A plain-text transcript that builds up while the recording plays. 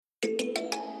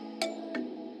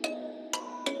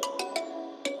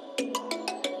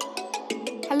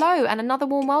Hello and another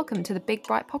warm welcome to the Big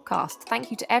Bright podcast.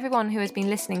 Thank you to everyone who has been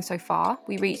listening so far.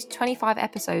 We reached 25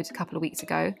 episodes a couple of weeks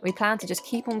ago. We plan to just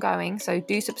keep on going, so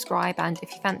do subscribe, and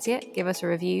if you fancy it, give us a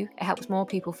review. It helps more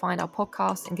people find our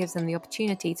podcast and gives them the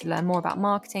opportunity to learn more about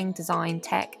marketing, design,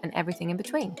 tech and everything in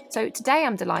between. So today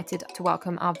I'm delighted to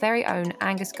welcome our very own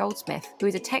Angus Goldsmith, who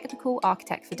is a technical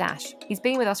architect for Dash. He's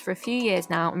been with us for a few years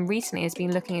now and recently has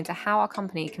been looking into how our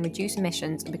company can reduce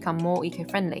emissions and become more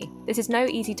eco-friendly. This is no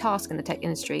easy task in the tech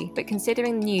industry, but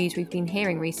considering the news we've been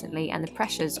hearing recently and the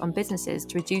pressures on businesses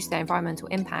to reduce their environmental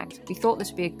impact, we thought this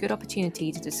would be a good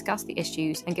opportunity to discuss the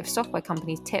issues and give software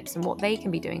companies tips on what they can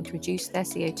be doing to reduce their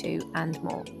CO2 and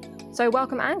more. So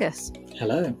welcome, Angus.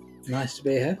 Hello. Nice to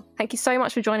be here. Thank you so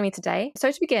much for joining me today.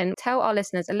 So to begin, tell our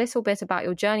listeners a little bit about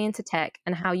your journey into tech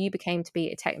and how you became to be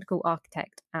a technical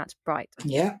architect at Bright.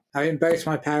 Yeah, I mean, both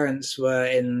my parents were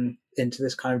into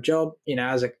this kind of job. You know,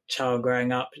 as a child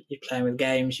growing up, you're playing with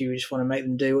games, you just want to make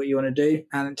them do what you want to do.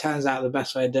 And it turns out the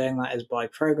best way of doing that is by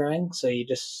programming. So you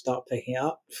just start picking it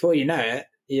up. Before you know it,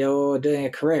 you're doing a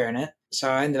career in it. So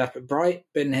I ended up at Bright,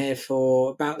 been here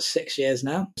for about 6 years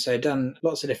now. So done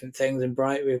lots of different things in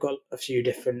Bright. We've got a few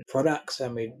different products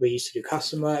and we used to do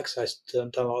custom work. So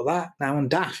I've done a lot of that. Now on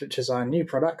Dash, which is our new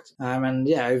product. And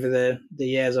yeah, over the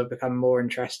years, I've become more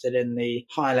interested in the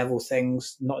high level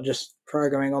things, not just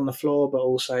programming on the floor, but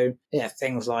also,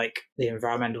 things like the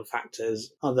environmental factors,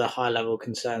 other high level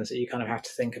concerns that you kind of have to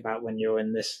think about when you're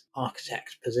in this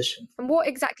architect position. And what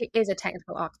exactly is a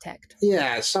technical architect?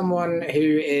 Yeah, someone who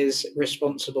is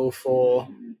responsible for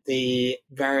the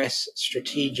various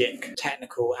strategic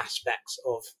technical aspects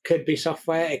of, could be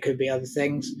software, it could be other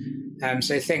things.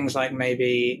 So things like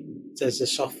maybe does the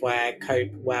software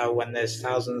cope well when there's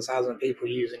thousands of people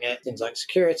using it? Things like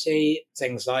security,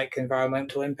 things like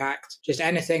environmental impact, just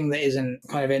anything that isn't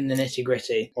kind of in the nitty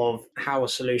gritty of how a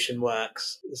solution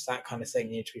works. It's that kind of thing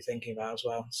you need to be thinking about as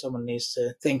well. Someone needs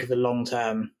to think of the long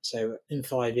term. So in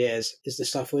 5 years, is the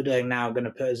stuff we're doing now going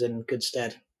to put us in good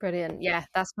stead? Brilliant. Yeah,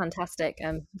 that's fantastic.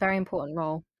 Very important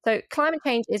role. So climate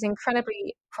change is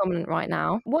incredibly prominent right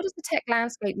now. What does the tech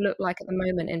landscape look like at the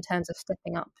moment in terms of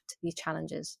stepping up to these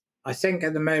challenges? I think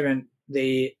at the moment,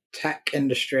 the tech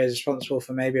industry is responsible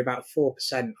for maybe about 4%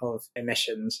 of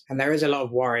emissions. And there is a lot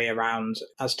of worry around,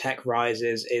 as tech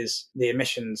rises, is the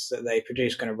emissions that they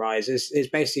produce going to rise? Is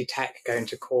basically tech going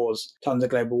to cause tons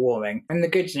of global warming? And the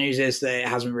good news is that it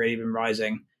hasn't really been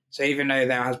rising. So even though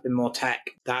there has been more tech,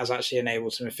 that has actually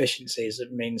enabled some efficiencies.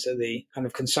 That means that the kind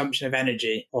of consumption of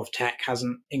energy of tech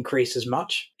hasn't increased as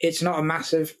much. It's not a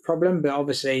massive problem, but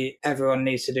obviously everyone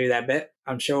needs to do their bit.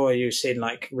 I'm sure you've seen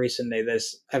like recently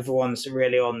everyone's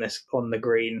really on the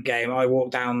green game. I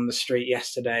walked down the street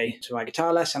yesterday to my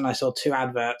guitar lesson and I saw 2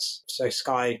 adverts. So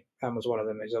Sky was one of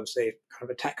them. It's obviously kind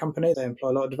of a tech company. They employ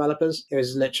a lot of developers. It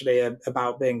was literally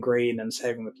about being green and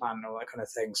saving the planet and all that kind of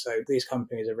thing. So these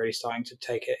companies are really starting to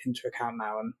take it into account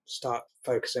now and start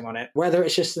focusing on it. Whether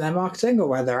it's just in their marketing or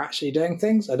whether they're actually doing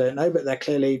things, I don't know, but they're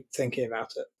clearly thinking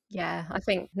about it. Yeah, I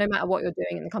think no matter what you're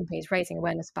doing in the companies, raising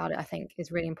awareness about it, I think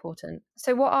is really important.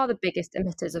 So what are the biggest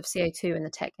emitters of CO2 in the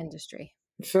tech industry?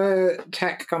 For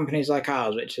tech companies like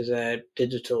ours, which is a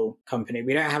digital company,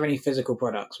 we don't have any physical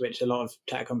products, which a lot of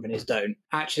tech companies don't.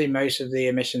 Actually, most of the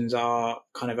emissions are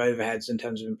kind of overheads in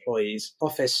terms of employees.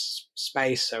 Office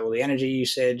space, so all the energy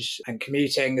usage, and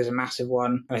commuting is a massive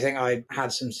one. I think I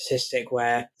had some statistic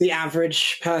where the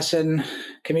average person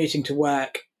commuting to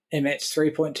work emits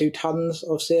 3.2 tons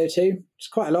of CO2. It's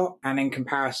quite a lot. And in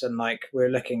comparison, like we're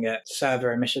looking at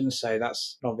server emissions. So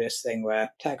that's an obvious thing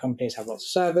where tech companies have lots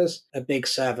of servers. A big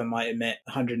server might emit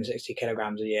 160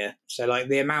 kilograms a year. So like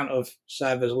the amount of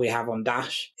servers we have on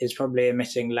Dash is probably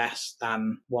emitting less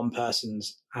than one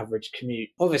person's average commute.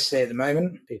 Obviously at the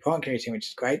moment, people aren't commuting, which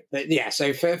is great. But yeah,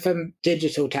 so for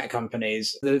digital tech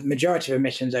companies, the majority of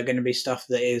emissions are going to be stuff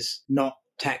that is not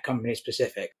tech company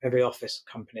specific. Every office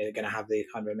company are going to have these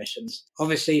kind of emissions.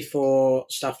 Obviously for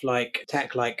stuff like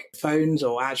tech like phones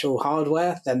or actual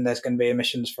hardware, then there's going to be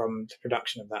emissions from the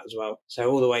production of that as well. So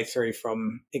all the way through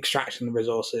from extracting the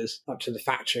resources up to the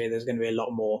factory, there's going to be a lot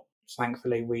more.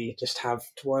 Thankfully, we just have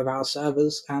to worry about our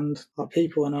servers and our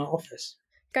people in our office.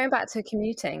 Going back to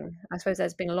commuting, I suppose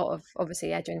there's been a lot of, obviously,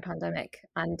 during the pandemic.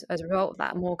 And as a result of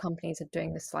that, more companies are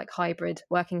doing this like hybrid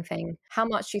working thing. How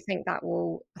much do you think that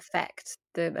will affect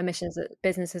the emissions that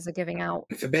businesses are giving out?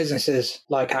 For businesses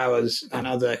like ours and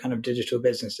other kind of digital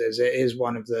businesses, it is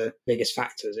one of the biggest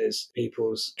factors is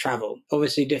people's travel.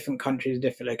 Obviously, different countries,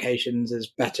 different locations,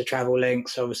 there's better travel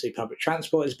links. Obviously, public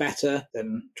transport is better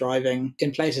than driving.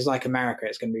 In places like America,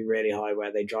 it's going to be really high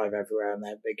where they drive everywhere and they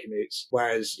have big commutes.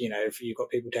 Whereas, if you've got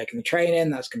people taking the train in,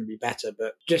 that's going to be better.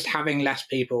 But just having less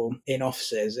people in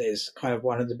offices is kind of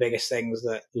one of the biggest things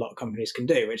that a lot of companies can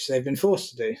do, which they've been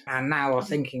forced to do. And now are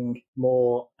thinking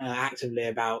more actively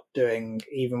about doing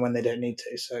even when they don't need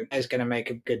to. So it's going to make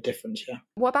a good difference, yeah.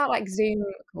 What about like Zoom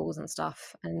calls and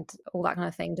stuff and all that kind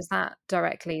of thing? Does that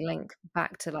directly link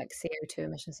back to like CO2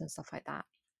 emissions and stuff like that?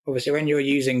 Obviously, when you're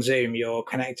using Zoom, you're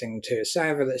connecting to a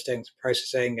server that's doing some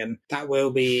processing, and that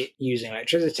will be using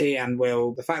electricity, and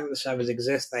the fact that the servers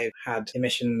exist, they've had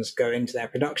emissions go into their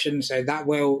production. So that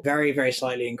will very, very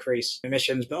slightly increase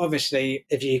emissions. But obviously,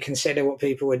 if you consider what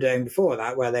people were doing before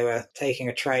that, where they were taking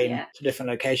a train to different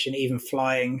location, even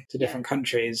flying to different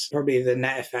countries, probably the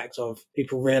net effect of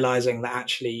people realizing that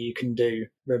actually you can do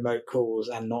remote calls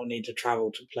and not need to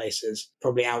travel to places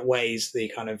probably outweighs the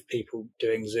kind of people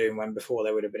doing Zoom when before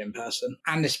they would have been in person.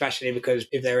 And especially because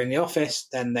if they're in the office,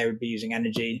 then they would be using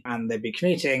energy and they'd be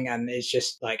commuting, and it's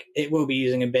just like it will be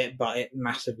using a bit, but it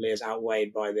massively is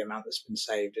outweighed by the amount that's been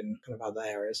saved in kind of other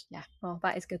areas. Yeah, well,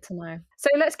 that is good to know. So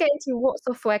let's get into what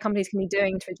software companies can be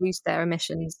doing to reduce their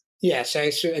emissions. Yeah, so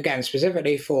again,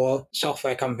 specifically for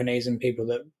software companies and people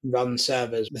that run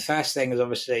servers, the first thing is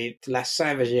obviously the less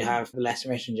servers you have, the less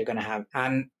emissions you're going to have.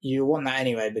 And you want that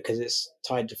anyway because it's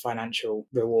tied to financial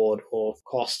reward or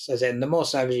costs, as in the more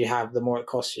servers you have, the more it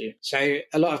costs you. So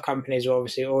a lot of companies will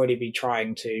obviously already be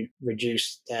trying to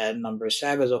reduce their number of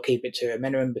servers or keep it to a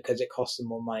minimum because it costs them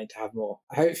more money to have more.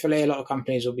 Hopefully, a lot of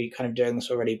companies will be kind of doing this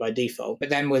already by default. But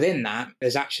then within that,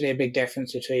 there's actually a big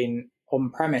difference between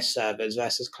on-premise servers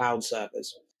versus cloud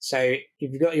servers. So if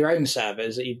you've got your own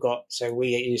servers that you've got, so we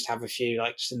used to have a few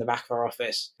like just in the back of our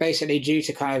office, basically due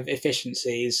to kind of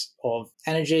efficiencies of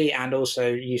energy and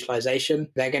also utilization,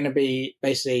 they're going to be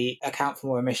basically account for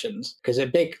more emissions because a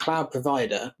big cloud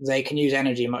provider, they can use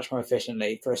energy much more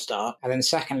efficiently for a start. And then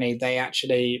secondly, they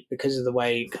actually, because of the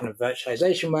way kind of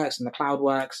virtualization works and the cloud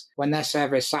works, when their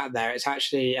server is sat there, it's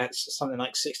actually at something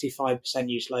like 65%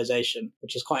 utilization,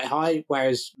 which is quite high.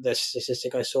 Whereas the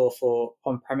statistic I saw for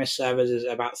on-premise servers is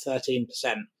about 13%.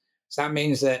 So that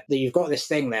means that you've got this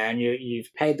thing there and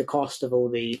you've paid the cost of all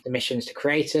the emissions to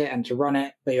create it and to run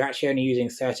it, but you're actually only using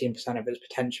 13% of its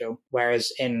potential.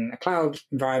 Whereas in a cloud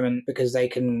environment, because they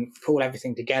can pull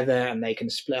everything together and they can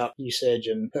split up usage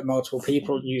and put multiple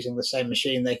people using the same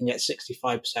machine, they can get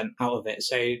 65% out of it.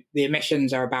 So the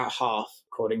emissions are about half,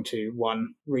 according to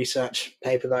one research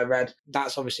paper that I read.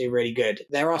 That's obviously really good.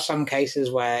 There are some cases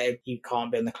where you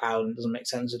can't be in the cloud and it doesn't make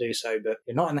sense to do so, but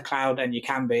you're not in the cloud and you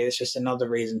can be. It's just another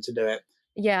reason to do it.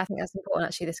 Yeah, I think that's important,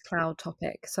 actually, this cloud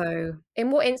topic. So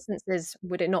in what instances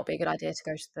would it not be a good idea to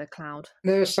go to the cloud?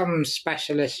 There are some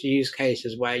specialist use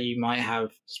cases where you might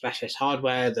have specialist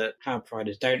hardware that cloud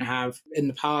providers don't have. In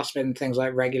the past, been things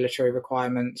like regulatory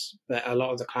requirements, but a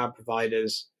lot of the cloud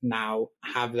providers now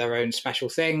have their own special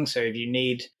thing. So if you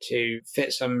need to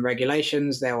fit some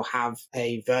regulations, they'll have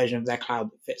a version of their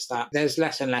cloud that fits that. There's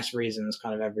less and less reasons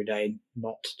kind of every day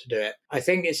not to do it. I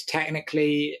think it's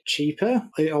technically cheaper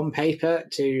on paper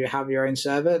to have your own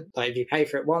server. Like if you pay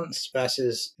for it once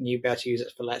versus you be able to use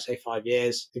it for, let's say, 5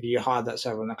 years. If you hired that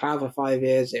server on the cloud for 5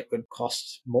 years, it would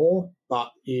cost more.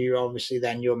 But you obviously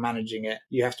then you're managing it.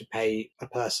 You have to pay a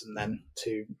person then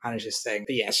to manage this thing.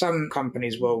 But yeah, some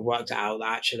companies will work it out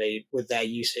that actually with their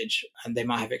usage, and they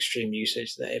might have extreme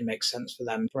usage, that it makes sense for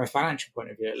them from a financial point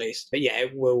of view at least. But yeah,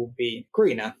 it will be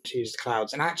greener to use the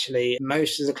clouds. And actually,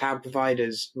 most of the cloud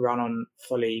providers run on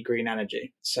fully green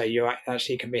energy. So you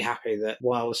actually can be happy that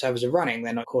while the servers are running,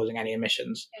 they're not causing any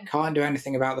emissions. Yeah. Can't do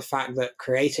anything about the fact that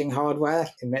creating hardware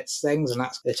emits things, and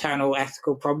that's the eternal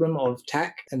ethical problem of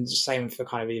tech. And the same for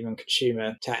kind of even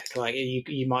consumer tech. Like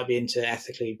you might be into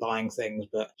ethically buying things,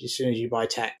 but as soon as you buy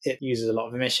tech, it uses a lot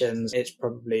of emissions. It's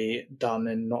probably done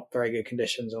in not very good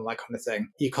conditions and that kind of thing.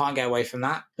 You can't get away from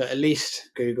that, but at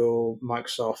least Google,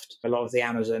 Microsoft, a lot of the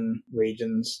Amazon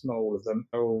regions, not all of them,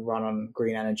 are all run on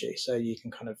green energy. So you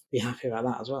can kind of be happy about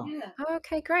that as well. Yeah. Oh,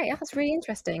 okay, great. That's really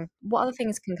interesting. What other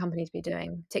things can companies be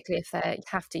doing, particularly if they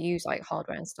have to use like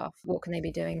hardware and stuff? What can they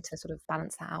be doing to sort of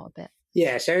balance that out a bit?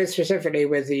 Yeah, so specifically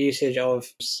with the usage of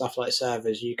stuff like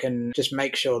servers, you can just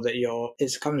make sure that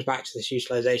it comes back to this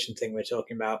utilization thing we're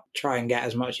talking about. Try and get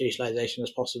as much utilization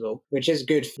as possible, which is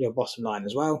good for your bottom line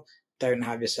as well. Don't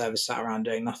have your servers sat around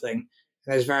doing nothing.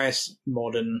 There's various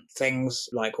modern things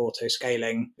like auto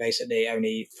scaling, basically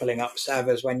only pulling up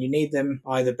servers when you need them,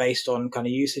 either based on kind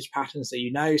of usage patterns that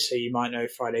you know. So you might know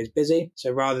Friday's busy.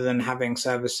 So rather than having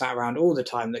servers sat around all the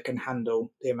time that can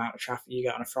handle the amount of traffic you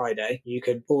get on a Friday, you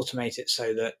could automate it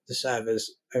so that the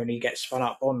servers only get spun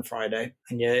up on Friday,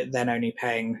 and you're then only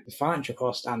paying the financial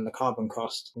cost and the carbon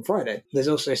cost on Friday. There's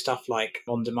also stuff like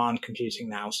on-demand computing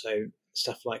now, so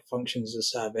stuff like functions as a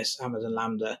service, Amazon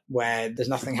Lambda, where there's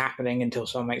nothing happening until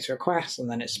someone makes a request and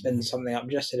then it spins something up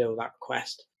just to deal with that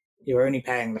request. You're only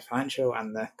paying the financial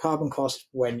and the carbon cost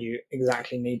when you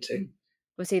exactly need to.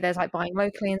 Obviously, there's like buying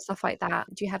locally and stuff like that.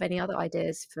 Do you have any other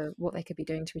ideas for what they could be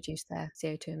doing to reduce their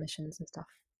CO2 emissions and stuff?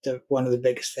 One of the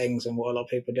biggest things and what a lot of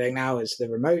people are doing now is the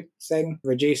remote thing,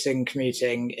 reducing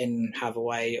commuting in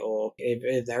Hathaway, or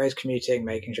if there is commuting,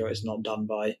 making sure it's not done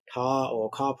by car or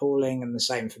carpooling, and the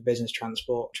same for business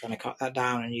transport, trying to cut that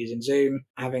down and using Zoom,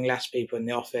 having less people in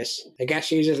the office. I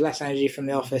guess uses less energy from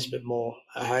the office but more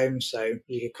at home, so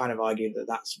you could kind of argue that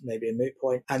that's maybe a moot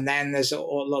point. And then there's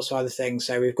lots of other things.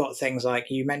 So we've got things like,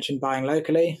 you mentioned buying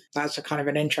locally. That's a kind of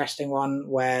an interesting one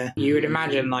where you would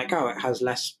imagine like, oh, it has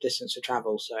less distance to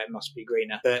travel, so it must be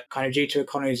greener. But kind of due to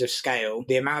economies of scale,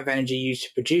 the amount of energy used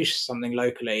to produce something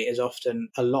locally is often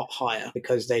a lot higher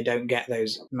because they don't get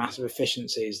those massive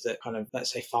efficiencies that kind of,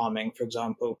 let's say farming, for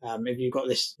example. If you've got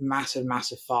this massive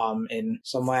farm in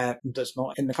somewhere that's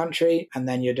not in the country, and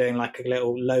then you're doing like a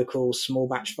little local small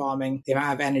batch farming, the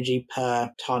amount of energy per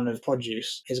ton of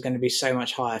produce is going to be so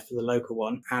much higher for the local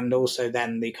one. And also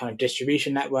then the kind of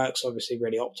distribution networks obviously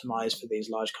really optimized for these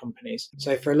large companies.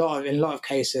 So in a lot of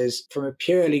cases, from a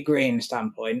purely green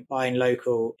standpoint, buying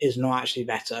local is not actually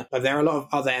better. But there are a lot of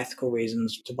other ethical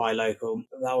reasons to buy local.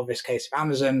 The obvious case of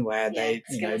Amazon, where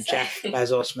Jeff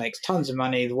Bezos makes tons of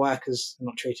money, the workers are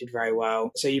not treated very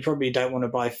well. So you probably don't want to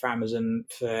buy for Amazon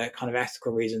for kind of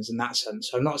ethical reasons in that sense.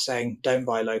 So I'm not saying don't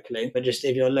buy locally, but just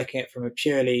if you're looking at it from a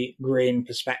purely green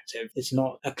perspective, it's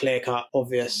not a clear-cut,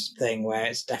 obvious thing where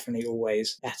it's definitely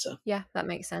always better. Yeah, that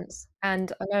makes sense.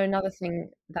 And I know another thing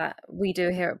that we do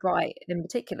here at Bright in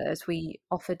particular is we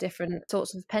offer different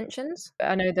sorts of pensions.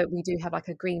 I know that we do have like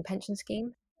a green pension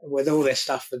scheme. With all this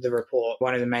stuff with the report,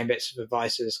 one of the main bits of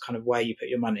advice is kind of where you put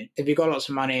your money. If you've got lots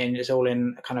of money and it's all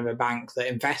in kind of a bank that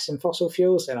invests in fossil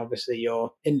fuels, then obviously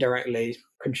you're indirectly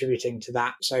contributing to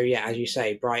that. So yeah, as you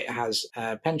say, Bright has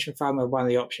a pension fund where one of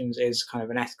the options is kind of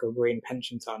an ethical green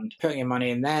pension fund. Putting your money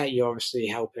in there, you're obviously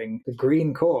helping the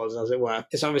green cause, as it were.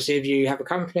 It's obviously, if you have a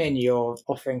company and you're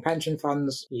offering pension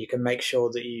funds, you can make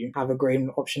sure that you have a green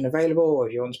option available, or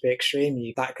if you want to be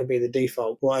extreme, that could be the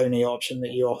default or only option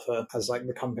that you offer as like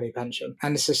the company pension.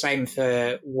 And it's the same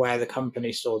for where the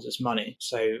company stores its money.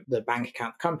 So the bank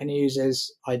account the company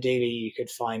uses, ideally you could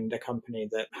find a company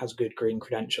that has good green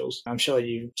credentials. I'm sure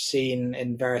you've seen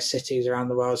in various cities around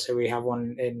the world. So we have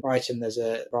one in Brighton, there's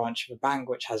a branch of a bank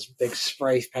which has big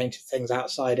spray painted things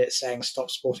outside it saying stop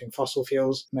supporting fossil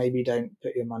fuels. Maybe don't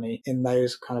put your money in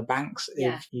those kind of banks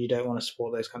if you don't want to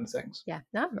support those kind of things. Yeah,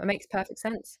 no, it makes perfect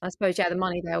sense. I suppose, the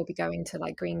money there will be going to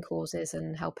like green causes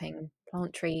and helping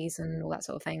plant trees and all that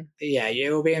sort of thing. Yeah, it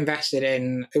will be invested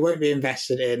in, it won't be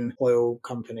invested in oil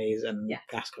companies and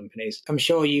gas companies. I'm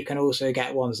sure you can also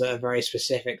get ones that are very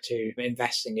specific to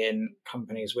investing in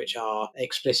companies which are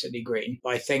explicitly green.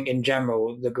 But I think in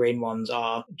general, the green ones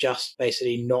are just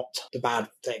basically not the bad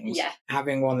things. Yeah.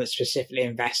 Having one that's specifically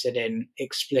invested in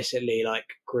explicitly like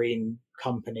green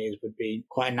companies would be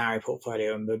quite a narrow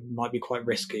portfolio and might be quite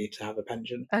risky to have a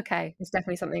pension. Okay, it's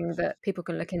definitely something that people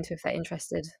can look into if they're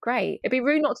interested. Great. It'd be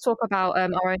rude not to talk about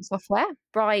our own software.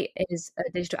 Bright is a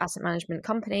digital asset management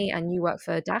company and you work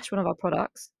for Dash, one of our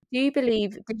products. Do you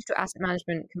believe digital asset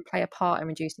management can play a part in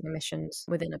reducing emissions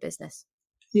within a business?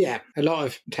 Yeah, a lot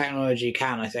of technology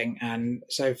can, I think. And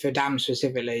so for DAM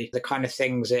specifically, the kind of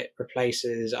things it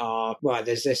replaces are, well,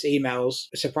 there's this emails.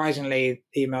 Surprisingly,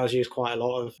 emails use quite a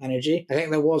lot of energy. I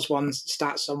think there was one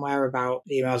stat somewhere about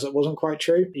emails that wasn't quite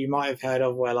true. You might have heard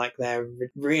of where like they're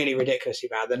really ridiculously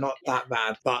bad. They're not that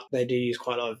bad, but they do use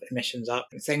quite a lot of emissions up.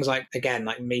 Things like, again,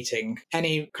 like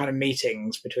any kind of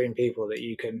meetings between people that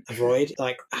you can avoid,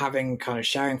 like having kind of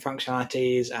sharing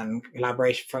functionalities and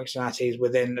collaboration functionalities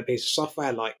within a piece of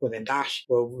software, like within Dash,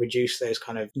 will reduce those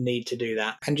kind of need to do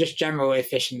that. And just general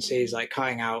efficiencies like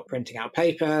printing out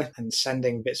paper and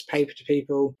sending bits of paper to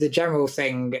people. The general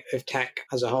thing of tech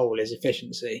as a whole is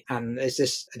efficiency. And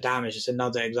DAM is just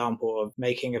another example of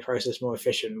making a process more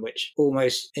efficient, which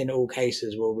almost in all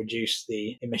cases will reduce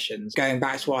the emissions. Going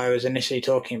back to what I was initially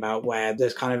talking about, where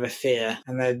there's kind of a fear,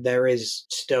 and there is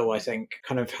still, I think,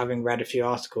 kind of having read a few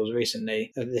articles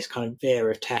recently, of this kind of fear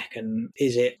of tech and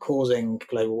is it causing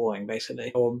global warming, basically.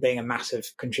 actually, or being a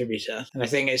massive contributor. And I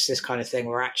think it's this kind of thing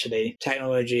where actually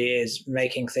technology is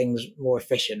making things more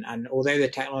efficient. And although the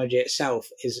technology itself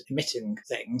is emitting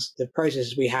things, the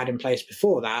processes we had in place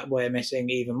before that were emitting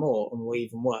even more and were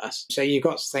even worse. So you've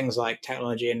got things like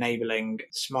technology enabling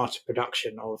smarter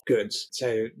production of goods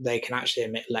so they can actually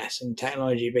emit less, and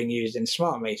technology being used in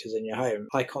smart meters in your home.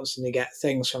 I constantly get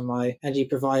things from my energy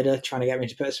provider trying to get me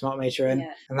to put a smart meter in,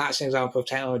 and that's an example of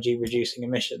technology reducing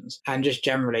emissions. And just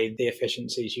generally the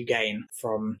efficiencies you gain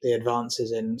from the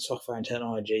advances in software and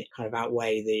technology kind of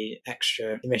outweigh the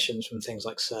extra emissions from things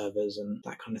like servers and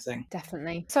that kind of thing.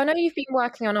 Definitely. So I know you've been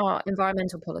working on our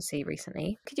environmental policy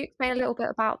recently. Could you explain a little bit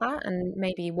about that and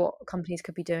maybe what companies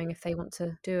could be doing if they want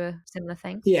to do a similar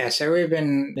thing? Yeah, so we've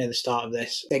been near the start of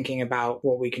this thinking about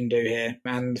what we can do here.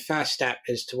 And the first step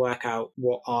is to work out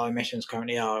what our emissions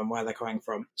currently are and where they're coming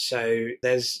from. So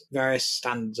there's various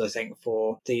standards, I think,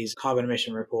 for these carbon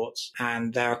emission reports,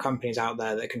 and there are companies out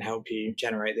there that can help you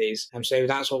generate these. And so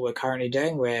that's what we're currently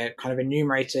doing. We're kind of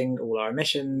enumerating all our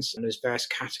emissions, and there's various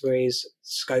categories,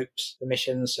 scopes,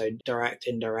 emissions, so direct,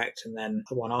 indirect, and then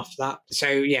one after that. So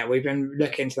yeah, we've been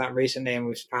looking into that recently, and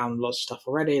we've found lots of stuff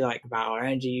already, like about our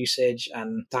energy usage,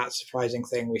 and that surprising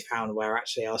thing we found where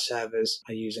actually our servers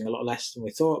are using a lot less than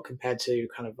we thought compared to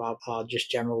kind of our just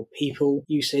general people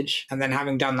usage. And then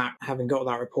having done that, having got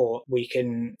that report, we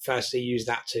can firstly use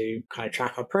that to kind of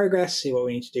track our progress, see what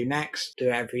we need to do next, do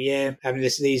it every year.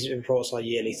 These reports are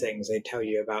yearly things. They tell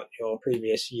you about your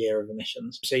previous year of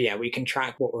emissions. So yeah, we can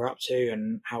track what we're up to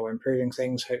and how we're improving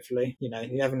things, hopefully. You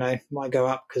never know, it might go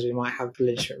up because we might have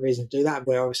legitimate reason to do that.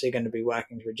 We're obviously going to be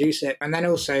working to reduce it. And then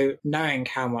also knowing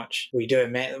how much we do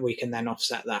emit, we can then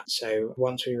offset that. So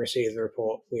once we receive the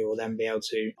report, we will then be able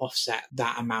to offset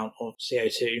that amount of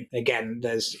CO2. Again,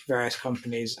 there's various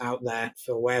companies out there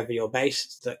for wherever you're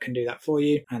based that can do that for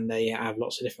you. And they have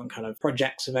lots of different kind of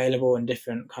projects available and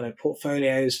different kind of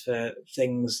portfolios for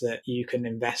things that you can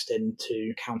invest in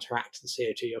to counteract the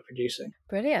CO2 you're producing.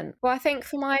 Brilliant. Well, I think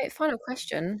for my final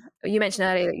question, you mentioned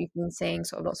earlier that you've been seeing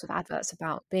sort of lots of adverts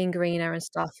about being greener and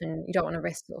stuff, and you don't want to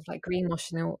risk sort of like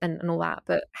greenwashing and all that.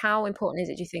 But how important is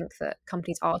it, do you think, that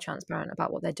companies are transparent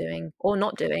about what they're doing or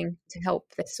not doing to help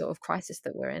this sort of crisis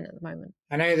that we're in at the moment?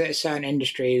 I know that certain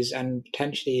industries, and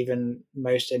potentially even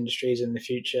most industries in the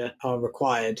future, are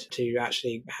required to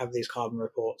actually have these carbon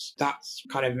reports. That's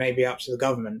kind of maybe up to the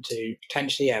government to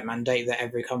potentially mandate that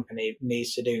every company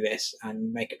needs to do this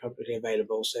and make it publicly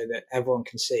available so that everyone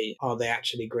can see, are they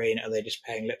actually green? Are they just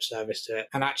paying lip service to it?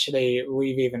 And actually,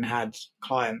 we've even had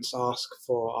clients ask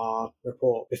for our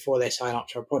report before they sign up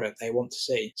to our product. They want to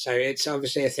see. So it's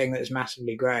obviously a thing that is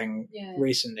massively growing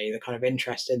recently, the kind of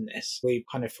interest in this. We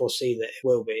kind of foresee that it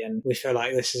will be, and we feel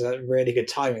like this is a really good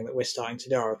timing that we're starting to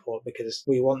do our report, because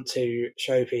we want to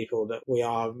show people that we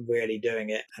are really doing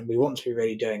it, and we want to be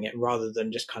really doing it, rather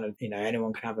than just kind of,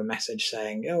 anyone can have a message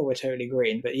saying, oh, we're totally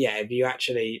green. But yeah, if you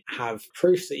actually have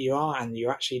proof that you are and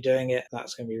you're actually doing it,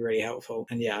 that's going to be really helpful.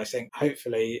 And yeah, I think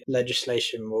hopefully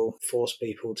legislation will force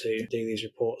people to do these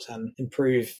reports and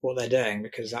improve what they're doing,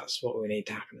 because that's what we need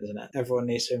to happen, isn't it? Everyone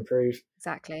needs to improve.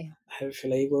 Exactly.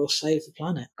 Hopefully we'll save the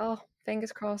planet. Oh,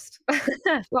 fingers crossed.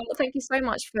 Well, thank you so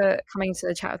much for coming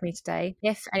to chat with me today.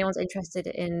 If anyone's interested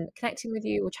in connecting with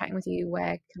you or chatting with you,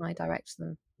 where can I direct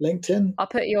them? LinkedIn. I'll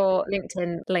put your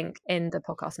LinkedIn link in the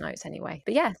podcast notes anyway.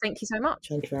 But yeah, thank you so much.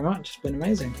 Thank you very much. It's been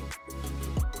amazing.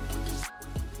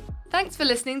 Thanks for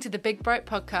listening to the Big Bright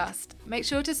podcast. Make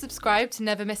sure to subscribe to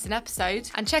never miss an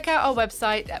episode, and check out our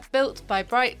website at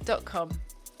builtbybright.com.